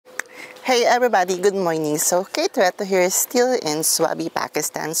Hey everybody, good morning. So K Toretto here, still in Swabi,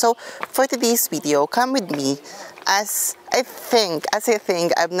 Pakistan. So for today's video, come with me as I think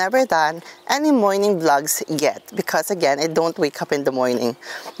I've never done any morning vlogs yet because again, I don't wake up in the morning.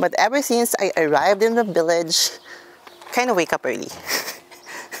 But ever since I arrived in the village, kind of wake up early.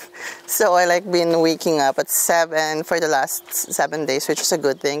 So I like been waking up at 7 for the last 7 days, which is a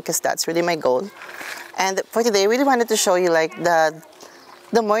good thing because that's really my goal. And for today, I really wanted to show you like the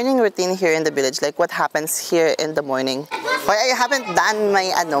morning routine here in the village, like what happens here in the morning. But I haven't done my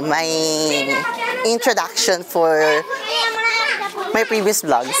introduction for my previous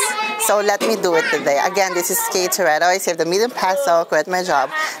vlogs. So let me do it today. Again, this is K Toretto. I saved ₱1 million, quit my job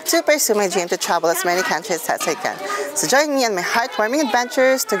to pursue my dream to travel as many countries as I can. So join me on my heartwarming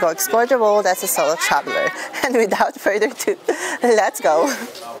adventures to go explore the world as a solo traveler. And without further ado, let's go.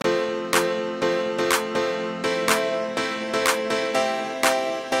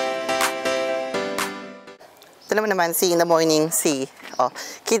 Ito naman, see, in the morning, see,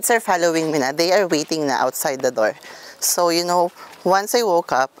 kids are following me na. They are waiting na outside the door. So, you know, once I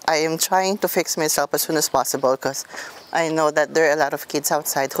woke up, I am trying to fix myself as soon as possible because I know that there are a lot of kids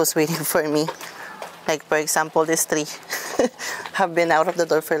outside who's waiting for me. Like, for example, these three have been out of the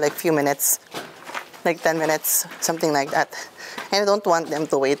door for like few minutes, like 10 minutes, something like that. And I don't want them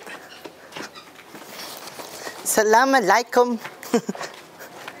to wait. Assalamualaikum.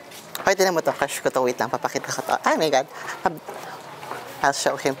 Hoy, tinan mo to, crush ko to. Wait lang, papakita ko to. Oh my God. I'll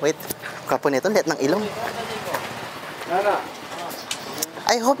show him. Wait. Kapo nito, liit ng ilong.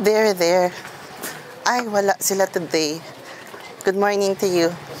 I hope they're there. Ay, wala sila today. Good morning to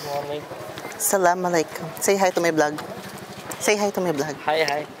you. Good morning. Assalamualaikum. Say hi to my vlog. Say hi to my vlog. Hi,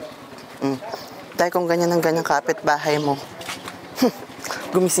 hi. Dahil kung ganyan ang ganyang kapitbahay mo,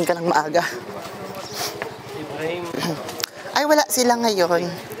 gumising ka ng maaga. Ibrahim. Ay, wala sila ngayon.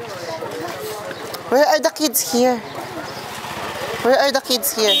 Where are the kids here? Where are the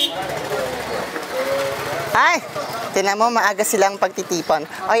kids here? Ay! Tinan mo, maaga silang pagtitipon.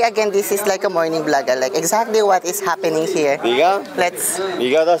 Okay, again, this is like a morning vlog. Like exactly what is happening here. What's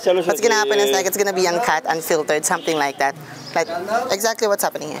gonna happen is like it's gonna be uncut, unfiltered, something like that. Like exactly what's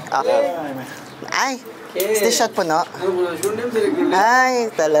happening here. Okay. Ay! Is this shot puno?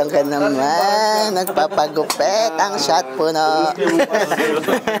 Ay, talaga naman. Nagpapagupit ang shot puno.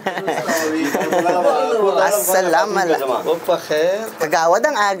 Assalamualaikum. Kagawad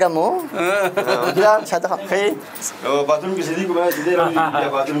ang aga mo. Shot ako.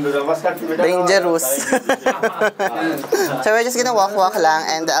 Dangerous. So we're just gonna walk lang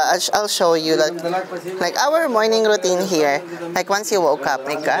and I'll show you like our morning routine here. Like once you woke up,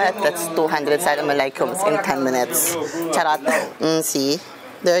 my God, that's 200 Assalamualaikum in 10 minutes. Charot. See?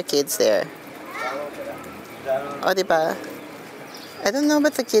 There are kids there. Oh, diba? I don't know,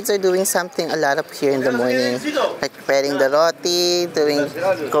 but the kids are doing something a lot up here in the morning. Like preparing the roti,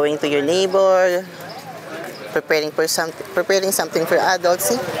 going to your neighbor, preparing something for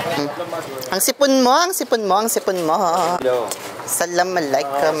adults. See? Ang sipon mo.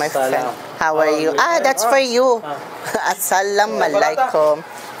 Assalamualaikum, my friend. How are you? Ah, that's for you. Assalamualaikum.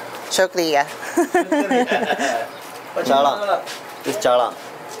 Shukriya. It's Chala.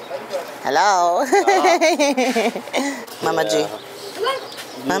 Hello. Mama G.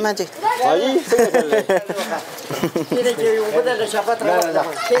 Mama G.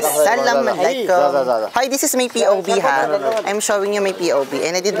 Assalamualaikum. Hi, this is my POV ha. I'm showing you my POV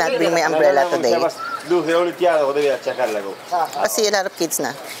and I did not bring my umbrella today. See, a lot of kids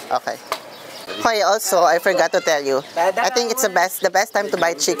na. Okay. Hi, also, I forgot to tell you. I think it's the best time to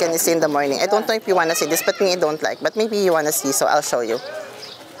buy chicken is in the morning. I don't know if you want to see this, but me, I don't like. But maybe you want to see, so I'll show you.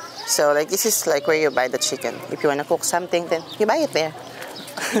 So, like, this is like where you buy the chicken. If you want to cook something, then you buy it there.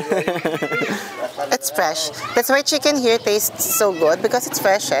 It's fresh. That's why chicken here tastes so good, because it's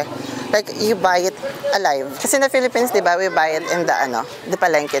fresh, eh. Like, you buy it alive. Kasi in the Philippines, diba, we buy it in the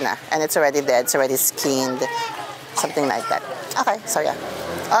palengke na. And it's already dead, it's already skinned. Something like that. Okay, so yeah.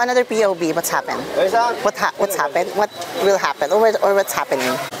 Oh, another POV. What's happened? What's happened? What will happen? Or what's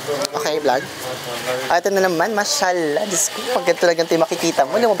happening? Okay, vlog. Ito na naman, mashallah. Diyos ko, pag ganito lang ganito yung makikita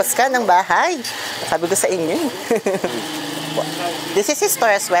mo, lumabas ka ng bahay. Sabi ko sa inyo. This is his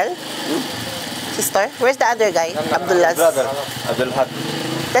store as well? His store? Where's the other guy? Abdullah's brother. Abdullah.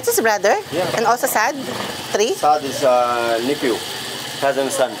 That's his brother? Yeah. And also Sad? 3? Sad is nephew. Cousin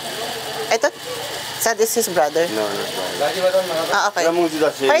son. Ito? Sad is his brother? No. Ah, okay.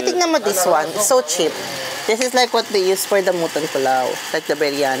 Pero tignan mo this one. It's so cheap. This is like what they use for the mutan pulao. Like the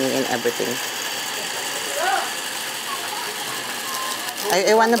biryani and everything.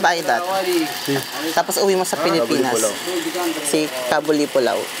 I wanna buy that. Tapos uwi mo sa Pilipinas. Si Kabuli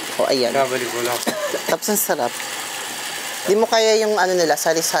Pulao. ko. Ayan. Tapos ang sarap. Di mo kaya yung ano nila,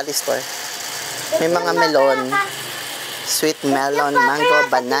 sari-sari store. May mga melon. Sweet melon, mango,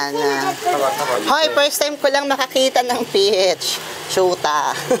 banana. Hoy, first time ko lang makakita ng peach.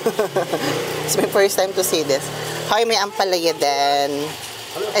 Shoota. It's my first time to see this. Hoy, may ampalaya din.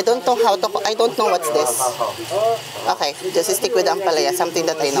 I don't know what's this. Okay, just stick with ampalaya, something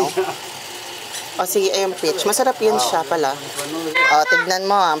that I know. O sige, ayun peach. Masarap yun siya pala. O, tignan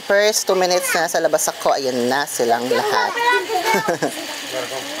mo, first 2 minutes na sa labas ako, ayun na silang lahat.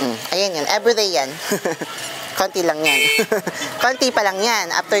 Ayan yan, everyday yan. Konti lang yan. Konti pa lang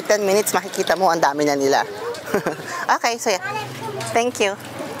yan. After 10 minutes, makikita mo, ang dami na nila. Okay, so yeah. Thank you.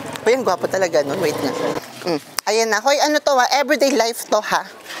 Uy, ang gwapo talaga, no? Wait na. Ayan na. Hoy, ano to ha? Everyday life to ha.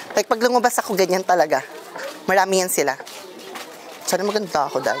 Like, pag lumabas ako, ganyan talaga. Marami yan sila. Sana maganda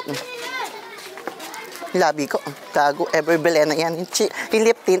ako dahil. Labi ko. Gago. Ever Belena yan. Yung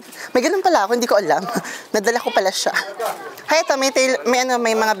lip tint. May ganun pala ako. Hindi ko alam. Nadala ko pala siya. Hay, ito.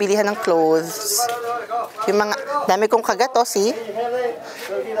 May mga bilihan ng clothes. Yung mga, dami kong kagat, oh, see?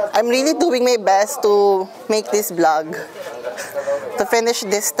 I'm really doing my best to make this vlog. To finish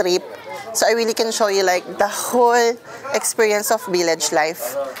this trip. So I really can show you like the whole experience of village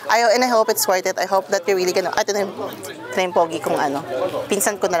life. And I hope it's worth it. I hope that you're really gonna... Ito na yung pogi kong ano.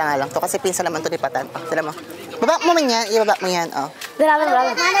 Pinsan ko na lang to. Kasi pinsan naman to lipatan. Sila mo. Baba mo man yan. Ibaba mo yan. Oh.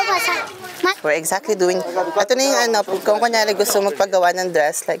 We're exactly doing... Ito na yung ano. Kung kunyari gusto magpagawa ng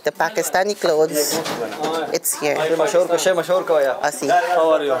dress like the Pakistani clothes. It's here. Oh, see.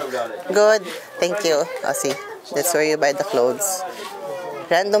 How are you? Good. Thank you. Oh, see. That's where you buy the clothes.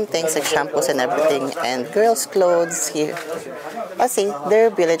 Random things like shampoos and everything, and girls' clothes here. Oh, see, their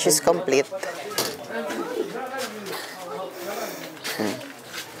village is complete.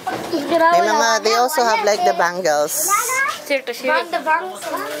 May mga, they also have like the bangles.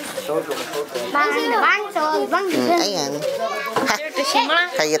 Ayan.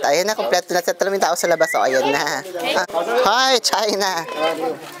 Kayot, ayan na, kompleto na. Settle yung tao sa labas. O, ayan na. Hi, China!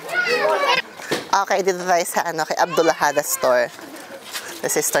 Okay, dito tayo sa ano, kay Abdullahada store.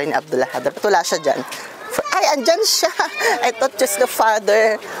 This is store ni Abdullahada. Ba't wala siya dyan? Ay, andyan siya! I thought just the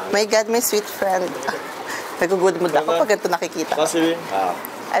father. My God, my sweet friend. Nagugud mood ako pag ganito nakikita.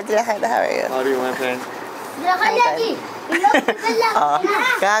 Abdullahada, how are you? How are you, my friend?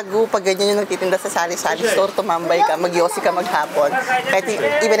 Gago, pag ganyan yung nagtitinda sa sari-sari store, tumambay ka, magyosi ka maghapon. Kahit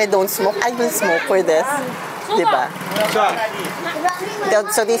even I don't smoke, I will smoke for this. Diba?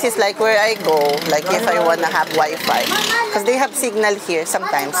 So this is like where I go, like if I wanna have Wi-Fi. Because they have signal here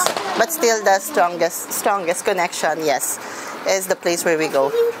sometimes. But still the strongest connection, yes, is the place where we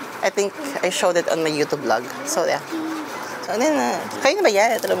go. I think I showed it on my YouTube vlog. So yeah. So ano na. Kayo na ba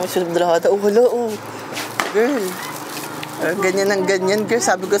yan? Ito lang mo sinubdrahada. Oh, hala, oh. Girl. Ganyan ng ganyan, girl.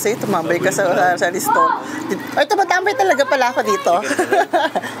 Sabi ko sa'yo, tumambay ka sa store. Ay, tumatambay talaga pala ako dito.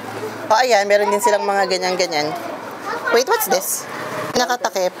 O, ayan, meron din silang mga ganyan-ganyan. Wait, what's this?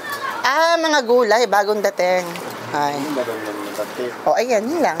 Nakatakip. Ah, mga gulay, bagong dating. Ay. O, ayan,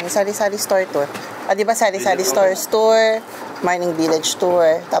 yun lang. Sari-sari store tour. Ah, di ba sari-sari store, morning village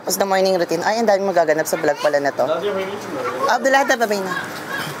tour, tapos the morning routine. Ay, ang dami magaganap sa vlog pala na to. Abdullahada, babay na.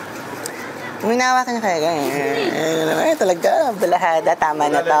 Minawa ka na kaya. Ay, talaga, Abdullahada, tama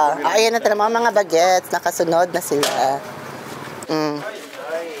na to. Ayan na talaga, mga bagets, nakasunod na sila.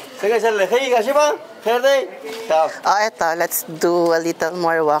 Oh, eto, let's do a little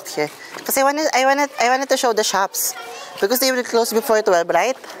more walk here. Kasi I wanted to show the shops. Because they will close before 12,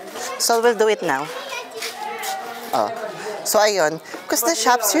 right? So we'll do it now. Oh. So ayun. Because the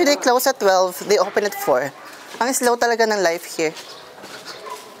shops here, they close at 12. They open at 4. Ang slow talaga ng life here.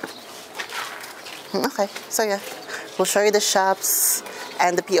 Okay. So yeah. We'll show you the shops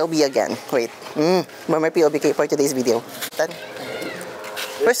and the POB again. Wait. More POB for today's video. Done.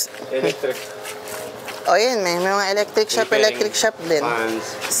 First, Electric. oh yun, may mga electric shop din.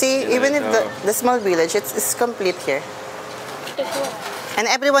 See, even if the small village, it's complete here. And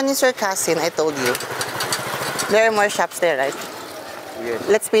everyone is your cousin, I told you. There are more shops there, right? Yes.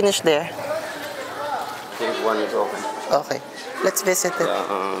 Let's finish there. I think one is open. Okay, let's visit it.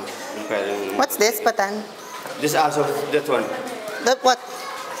 Okay. What's this, Patan? This also, that one. The what?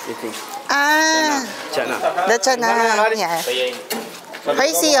 I think. Ah, Chana. the chana. Yeah.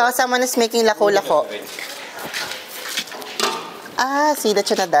 Hi, see, oh, someone is making lako-lako. Ah, see, the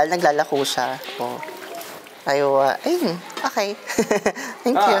chana dal, naglalako siya. Oh. Aywa. Ayun. Okay.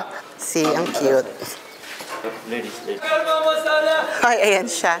 Thank you. See, ang cute. Ay, ayan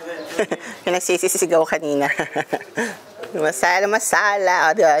siya. Yung nagsisisigaw kanina. Masala.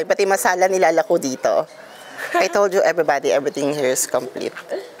 O, diba? Pati masala nilalako dito. I told you, everybody, everything here is complete.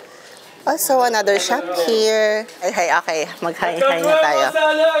 Also, another shop here. Ay, okay. Mag-hi na tayo.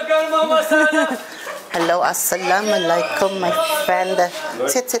 Hello, assalamualaikum, my friend.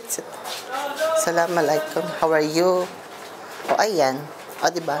 Sit. Assalamualaikum. How are you? O, ayan. O,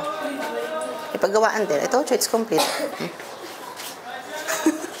 diba? Ipagawaan din. I told you, it's complete.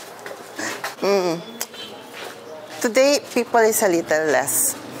 Today, people is a little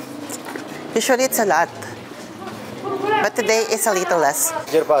less. Usually, it's a lot. But today, it's a little less.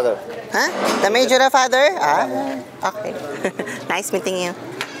 Your father. Huh? The major father? Ah, okay. Nice meeting you.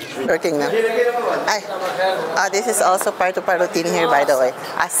 Working na. Ay. This is also part of our routine here, by the way.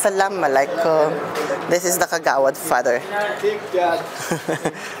 Assalamualaikum. This is the Kagawad father.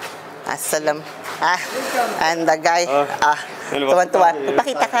 Assalam. And the guy, tuwan-tuwa.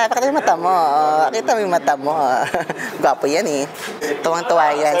 Pakita mo yung mata mo. Pakita mo yung mata mo. Gwapo yan eh.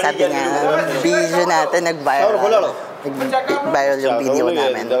 Tuwang-tuwa yan. Sabi niya, video natin nag-viral. Nag-viral yung video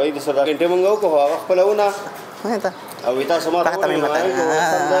namin. Ano ito? Pakita mo yung mata.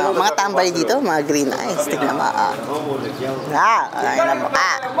 Mga tambay dito, mga green eyes. Tignan mo.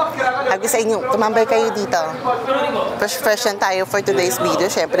 Sabi sa inyo, tumambay kayo dito. Fresh yan tayo for today's video.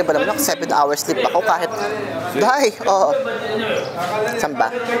 Siyempre, ba naman ako 7 hours sleep ako kahit dahi. Saan ba?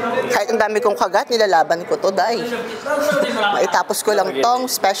 Kahit ang dami kong kagat, nilalaban ko to, dahi. Maitapos ko lang tong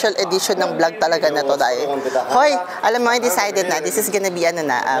special edition ng vlog talaga na to, dahi. Hoy, alam mo, I decided na this is gonna be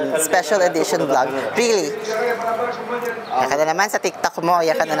special edition vlog. Really? Yaka na naman sa TikTok mo.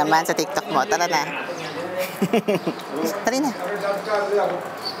 Tara na. Tara na.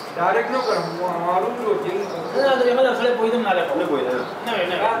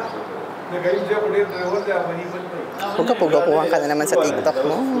 Puga-puga-pugan ka na naman sa TikTok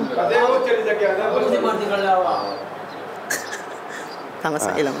mo. Tangos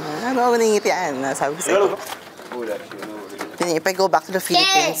na ilong. Ano ako nangingitian? Sabi ko sa'yo. If I go back to the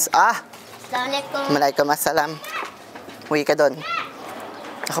Philippines, Malaikum assalam. Uwi ka doon.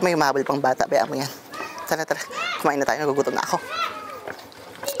 Ako may mahabol pang bata. Bayaan mo yan. Tara. Kumain na tayo. Nagugutom na ako.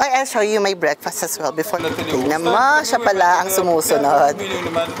 I'll show you my breakfast as well before. Tingnan mo. Siya pala ang sumusunod.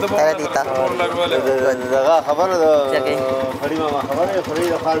 Tara dito. Okay.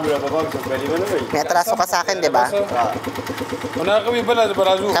 May atraso ka sa akin, di ba?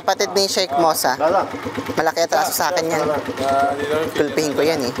 Kapatid ni Sheikh Mosa. Malaki atraso sa akin yan. Tulpihin ko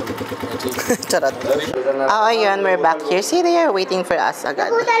yan eh. Charot. Ayun, we're back here. See, they are waiting for us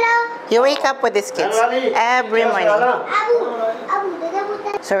agad. You wake up with these kids every morning.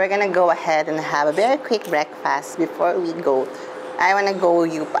 So we're gonna go ahead and have a very quick breakfast before we go. I wanna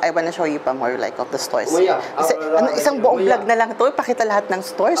show you pa more like of the stores. Kasi, isang buong vlog na lang to. Ipakita lahat ng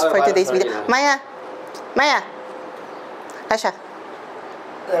stores for today's video. Maya! Asha,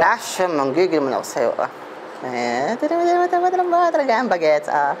 manggigil mo na ako sa'yo. Talaga ang bagets.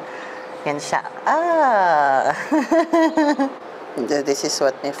 Yan siya. This is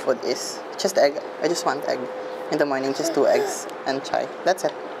what my food is. Just egg. I just want egg. In the morning, just 2 eggs and chai. That's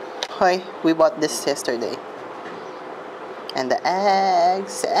it. Hoy, we bought this yesterday. And the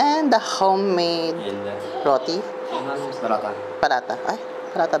eggs and the homemade roti. Parata. Ay,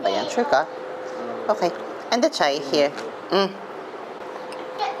 parata ba yan? Sure ka? Okay. And the chai here.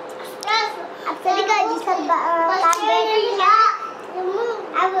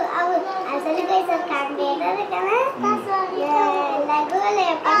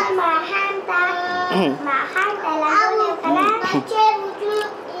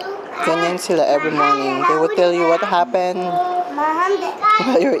 Ganyan sila every morning. They will tell you what happened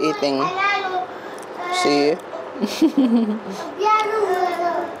while you're eating. See?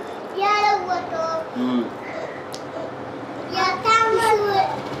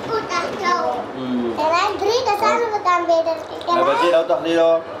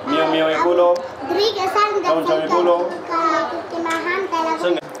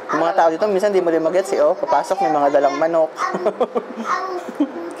 Yung mga tao dito, minsan di mo rin mag-gets eh. Papasok, may mga dalang manok.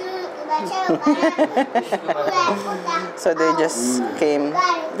 So they just came.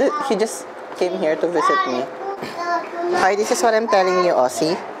 He just came here to visit me. Hi, this is what I'm telling you,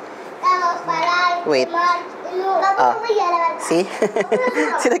 Aussie. Wait. See?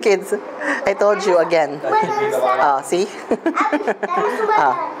 See the kids? I told you again. See?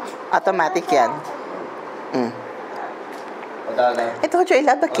 Automatic yan. I told you I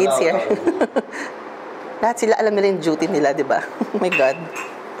love the kids here. Lahat sila alam nila yung duty nila, di ba? Oh my God.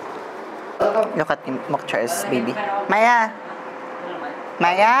 Look at Mokchar's baby. Maya!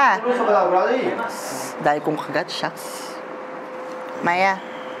 Dahil kong kagat, shucks. Maya.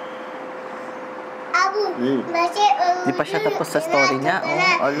 Di pa siya tapos sa story niya.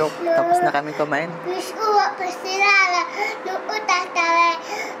 Look, tapos na kami kumain.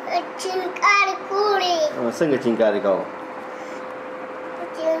 Sanga cingkari kau.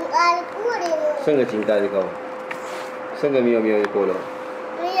 Cingkari puri. Sanga cingkari kau. Sanga mio kolo.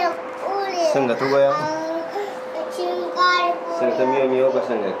 Mio puri. Sanga tu ya. Cingkari puri. Sanga mio ka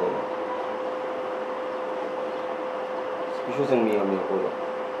sanga kolo. Isu sang mio kolo.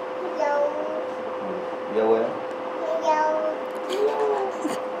 Jauh. Jauh ya. Jauh.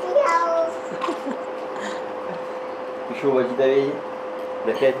 Jauh. Isu wajib dari.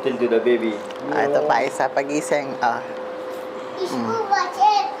 The kettle to the baby. Ito pa isa, pagising. Isku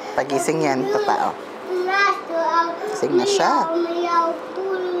baca. Pagising yan, ito pa. Gising na siya. Miau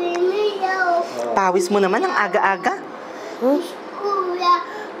puri. Miau. Pawis mo naman ang aga-aga. Isku ya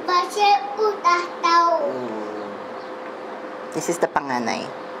baca utah tahu. This is the panganay.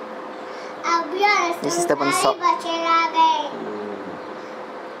 Abiar. This is the bunso. Baca lagi.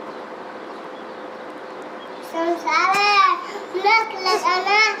 Samsara.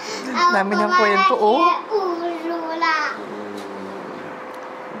 Dami ng kwento, oh.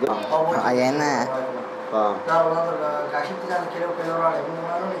 Ayan na.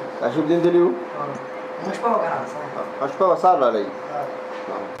 Kashif din dulu. Ashpa wasar lalai.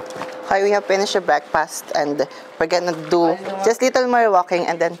 Okay, we have finished the breakfast and we're gonna do just little more walking,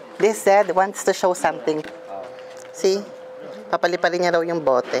 and then this Zed wants to show something. See? Papalipalin niya raw yung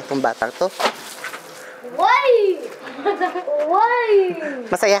bote, kung batang to. Why? Why?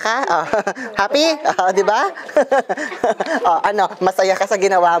 Masaya ka? Oh. Happy? Di ba? Ano, masaya ka sa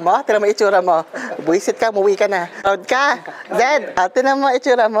ginawa mo? Tira mo itsura mo. Buisit ka, muwi ka na. Proud ka? Zed, tignan mo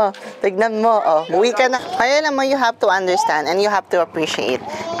itsura mo. Tignan mo, muwi ka na. Kaya naman, you have to understand and you have to appreciate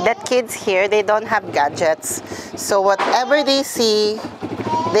that kids here, they don't have gadgets. So whatever they see,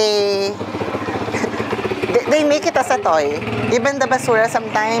 they make it as a toy. Even the basura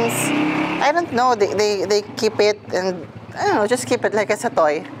sometimes, I don't know, they keep it and, I don't know, just keep it like as a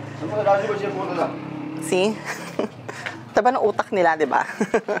toy. See? Taba ng utak nila, di ba?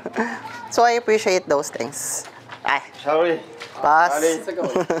 So I appreciate those things. Ay. Sorry. Boss.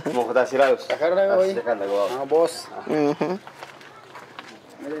 Mau kita sirayos. Sakar na ko. Sakar na ko. Boss.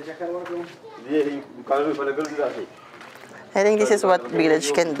 I think this is what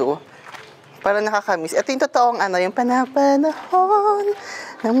village can do. Para nakakamiss. Ito yung totoong ano, yung panapanahon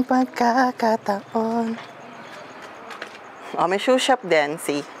ng pagkakataon. May shoe shop din,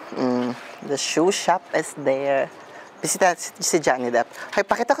 see? The shoe shop is there. Bisita si Johnny Depp. Ay,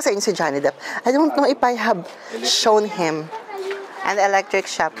 pakita ko sa inyo si Johnny Depp. I don't know if I have shown him an electric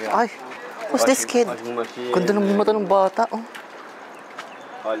shop. Ay, who's this kid? Ganda ng mata ng bata, oh.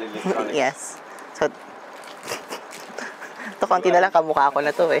 Yes. So, ito, konti na lang kamukha ko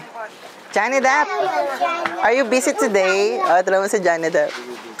na to, eh. Johnny Depp, are you busy today? Ito naman si Johnny Depp.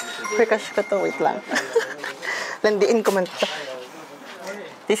 Prekash ko to, wait lang. Landiin ko man to.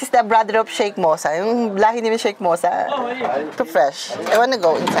 This is the brother of Sheikh Mosa. Yung lahi ni Sheikh Mosa. Too fresh. I wanna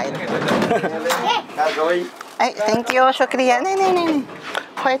go inside. Ay, thank you. Shukriya. Nay.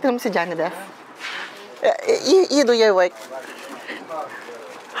 Quiet naman si Johnny Depp. You do your work.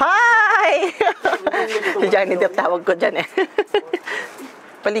 Hi! Si Johnny Depp tawag ko dyan, eh.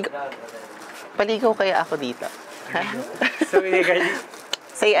 Paligaw kaya ako dito. Ha?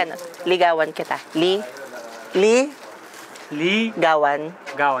 Say ano, ligawan kita.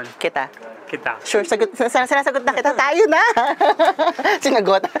 Gawan kita. Sure, sinasagot na kita. Tayo na!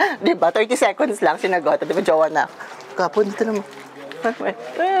 Sinagot. Diba? 30 seconds lang sinagot. Diba, jowa na. Kapo, dito naman.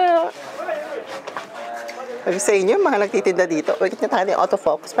 Sabi sa inyo, mga nagtitinda dito. Wait na tayo yung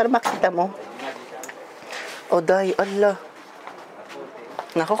autofocus para makita mo. Day, Allah.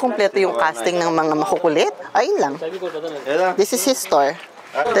 Naku, kumpleto yung casting ng mga makukulit. Ayun lang. This is his store.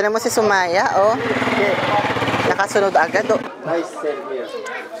 Tignan mo si Sumaya, oh. Nakasunod agad, oh. Nice sale here.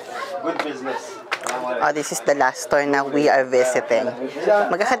 Good business. Oh, this is the last store na we are visiting.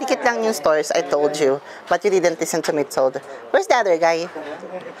 Magkakadikit lang yung stores, I told you. But you didn't listen to me, told. Where's the other guy?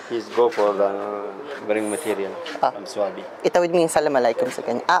 He's go for the bring material. I'm Swabi. Itawid mo yung salam alaikum sa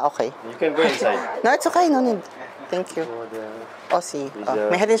kanya. Okay. You can go inside. No, it's okay. No need. Thank you. See.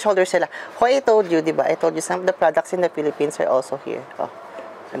 May head and shoulders sila. I told you, di ba? I told you some of the products in the Philippines are also here.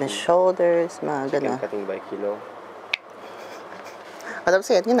 Head and shoulders, mga gano'n. Cutting by kilo. Alam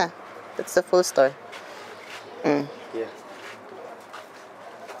siya, yun na. That's the full store. Yeah.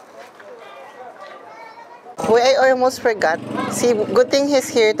 Wait, I almost forgot. See, good thing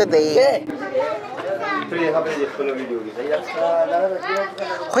he's here today.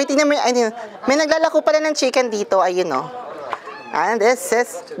 Okay, tingnan mo yung, may naglalako pala ng chicken dito, ayun, oh. And this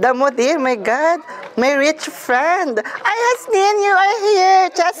is the mudir, my God. My rich friend. Ay, Hasnin, you are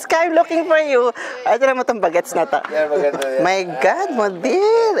here. Cheska, I'm looking for you. Ay, ito naman itong bagets na to. My God,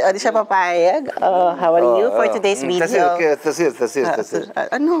 model. O, di siya papayag. Oh, how are you for today's video? Tasir.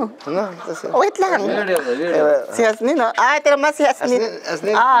 Ano? Tasir. Wait lang. Si Hasnin, no? Ah, ito naman si Hasnin.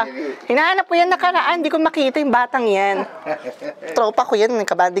 Hasnin. Hinahanap ko yan nakaraan. Hindi ko makita yung batang yan. Tropa ko yan.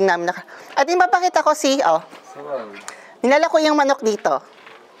 Kabanding namin At yung mapakita ko nilala ko yung manok dito.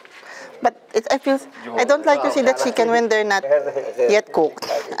 But I don't like to see the chicken when they're not yet cooked.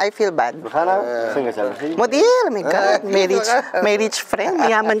 I feel bad. Model, my God. May rich friend.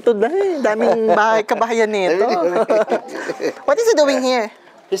 Mayaman to dahil. Daming kabahayan nito. What is he doing here?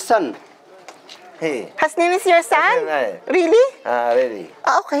 His son. Hey. Hasnin is your son? Really? Really.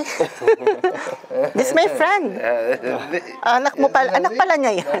 Ah, okay. This is my friend. Anak pala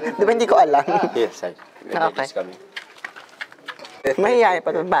niya yan. Di ba hindi ko alam? Yes, I. Okay. Mahiyay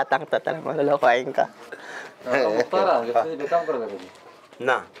pa itong batang to. Talagang malalokohin ka.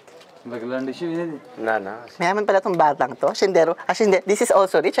 Na. Mayaman pala itong batang to. Shindero. This is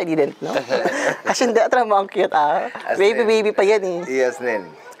also rich. I didn't know. Shindero. Tara mo, ang cute Baby pa yan eh. Hasnin.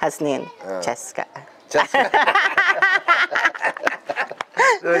 Hasnin. Cheska.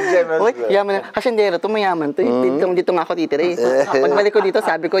 Uy, yaman na. Shindero. Ito mayaman to. Dito nga ako titira eh. Pagbalik ko dito,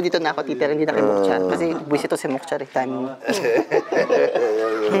 sabi ko dito na ako titira. Hindi na kay Mukchar. Kasi buwis ito si Mukchar eh. Time.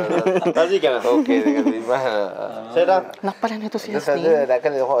 Así que okay, será. Anak pala nito si Hasnin. Kapag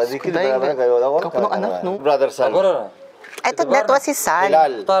anak, no? Brother son. I thought that was his son.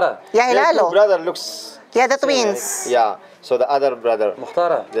 Hilal. Yeah, Hilalo. Brother looks. Yeah, the twins. Yeah. So the other brother,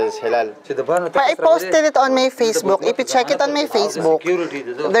 this is Hilal. I posted it on my Facebook. If you check it on my Facebook,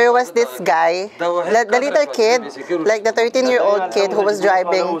 there was this guy, the little kid, like the 13-year-old kid who was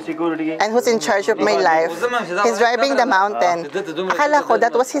driving and who's in charge of my life. He's driving the mountain. Akala ko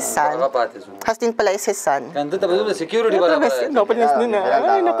that was his son. Hasnin pala is his son. Ay,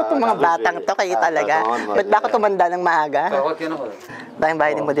 naku, itong mga batang to, kayo talaga. Ba't ba ako tumanda ng maaga? Dahil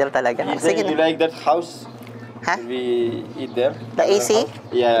bahay ni model talaga. Sige You na. like that house? Huh? We eat there. The AC?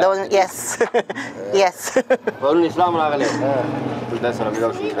 Yeah. The one, yes. Yes. Warum Islam na kali? That's what I'm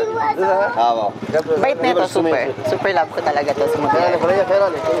talking about. Bait nito, super. Super love ko talaga to sa model.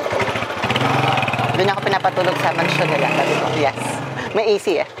 Doon ako pinapatulog sa mansion nila. Sabi ko, yes. May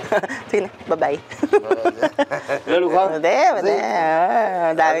AC eh. Sige na, bye-bye.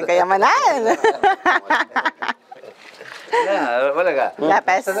 Daming kayamanan.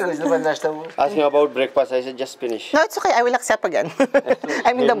 Lapis. Ask me about breakfast. I said just finish. No, it's okay. I will accept again.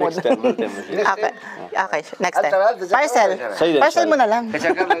 I'm in the mood. Okay. Next time. Parcel mo na lang.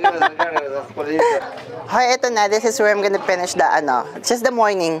 Hoy, ito na. This is where I'm gonna finish the It's just the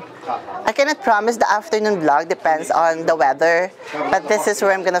morning. I cannot promise the afternoon vlog. Depends on the weather. But this is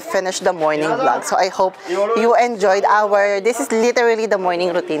where I'm gonna finish the morning vlog. So I hope you enjoyed this is literally the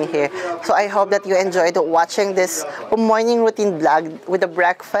morning routine here. So I hope that you enjoyed watching this morning routine vlog with the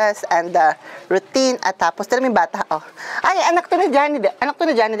breakfast and the routine. At tapos, tira may bata. Ay, anak to ni Johnny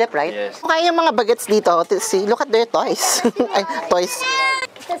Depp, right? Yes. Okay, yung mga bagets dito. See, look at their toys. Ay, toys.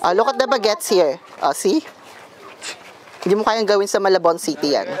 Look at the baguettes here. See? Hindi mo kayang gawin sa Malabon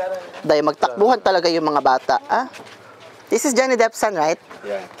City yan. Dahil magtakbuhan talaga yung mga bata. This is Johnny Depp's son, right?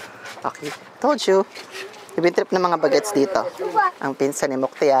 Yeah. Okay. Told you. Ibin trip ng mga bagets dito. Ang pinsan ni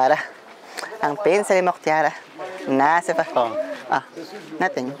Moktiara. Nasa pa.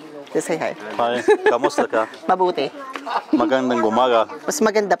 Nothing. Just say hi. Hi, kamusta ka? Mabuti. Magandang umaga. Mas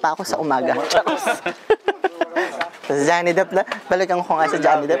maganda pa ako sa umaga. Sa Johnny Depp na. Balikan ko nga sa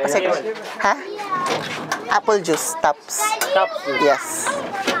Johnny Depp. Kasi, ha? Apple juice, tops. Yes.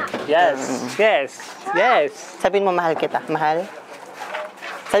 Yes. Sabihin mo, mahal kita. Mahal?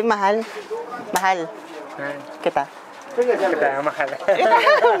 Sabi mahal? Mahal. Kita. Mahal.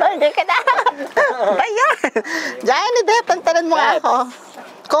 Hindi kita. Ayan. Johnny Depp, pantalan mo nga ako.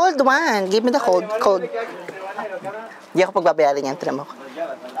 Cold one. Give me the cold. Hindi ako pagbabayaran yan. Tinan mo ko.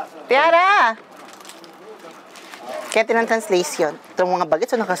 Tiara! Kaya tinang translation. Ito mga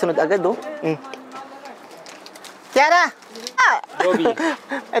bagets, nakasunod agad, Tiara!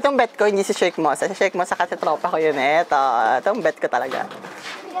 Itong bet ko, hindi si Shake Mosa. Si Shake Mosa kasi tropa ko yun eh. Itong bet ko talaga.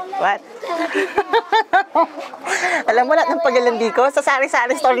 What? Alam mo lahat ng pagalandi ko, sa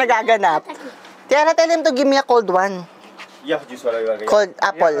sari-sari store nagaganap. Tiara, tell him to give me a cold one. Cold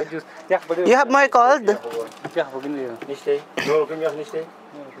apple. You have more cold?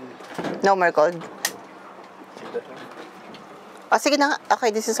 No more cold? Sige na nga.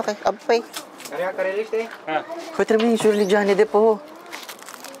 Okay, this is okay. Abay. Pwede naman yung surely Johnny Depp po.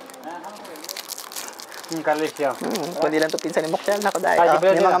 Carlissia. Kundi lang ito pinsan ni Mokchal. Ako dahil.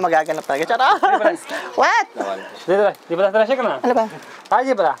 May mga magaganap talaga. Charot! What? Di ba tayo siya ka na? Ano ba?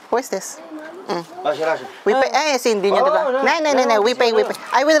 Tayo ba? Who is this? Rasha. We pay. Eh, hindi niya diba? No. We pay.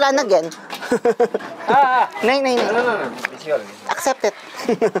 I will run again. No. Accept it.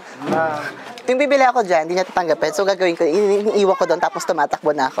 Yung bibili ako dyan, hindi niya tatanggapin. So, gagawin ko, iniiwan ko doon, tapos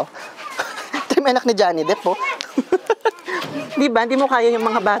tumatakbo na ako. Ito yung anak ni Johnny Depp, po. Diba? Hindi mo kaya yung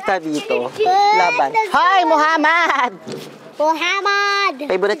mga bata dito. Laban. Hi, Muhammad! Muhammad!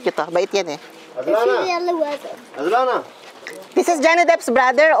 Favorite ko to. Bait yan eh. Adlana. This is Johnny Depp's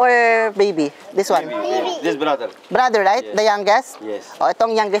brother or baby? This one? This brother. Brother, right? Yes. The youngest? Yes. O,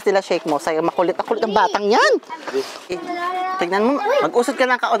 itong youngest nila, Sheikh mo. Sa'yo, makulit ang batang yan. Eh, tignan mo, mag-usod ka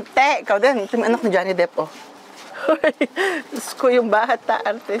ng kaunti. Ikaw din, ito yung anak ni Johnny Depp, oh. Diyos ko yung bata,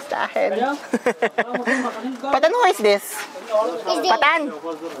 artistahin. Patan, who is this? Patan?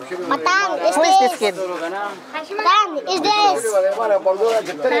 Matan, is Who is this kid? Matan, is this? Matan,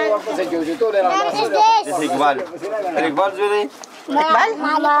 is this? This Iqbal. Iqbal Zuri. Iqbal?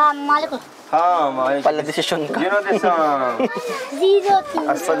 Malik. Ha, Malik. Pala desisyon ka. You know this Zero, two.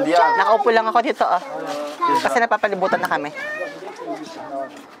 Asfandian. Nakaupo lang ako dito, ah. Kasi napapalibutan na kami.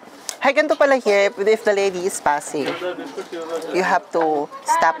 Hay, ganito pala here, if the lady is passing, you have to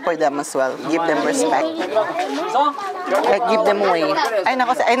stop for them as well. Give them respect. Like, give them way. Ay,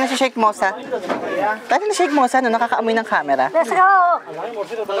 nako, ay, si Sheikh Mosa. Dati na Sheikh Mosa, no, nakakaamoy ng camera. Let's go!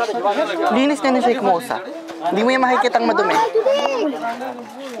 Linis na ni Sheikh Mosa. Hindi mo yung makikitang madumi.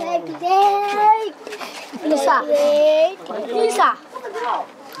 Lisa. Lisa.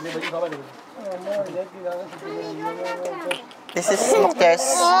 This is Mukhtar's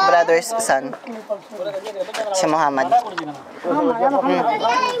brother's son. Si Muhammad.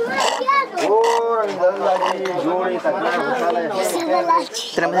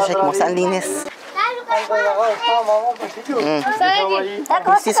 Ito naman si Sheikh Mosa. Ang linis.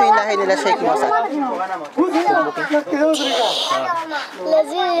 Sisi yung lahi nila Sheikh Mosa.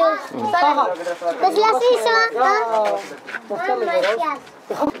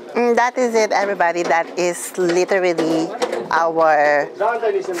 That is it, everybody. That is literally our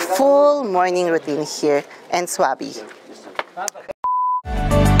full morning routine here in Swabi.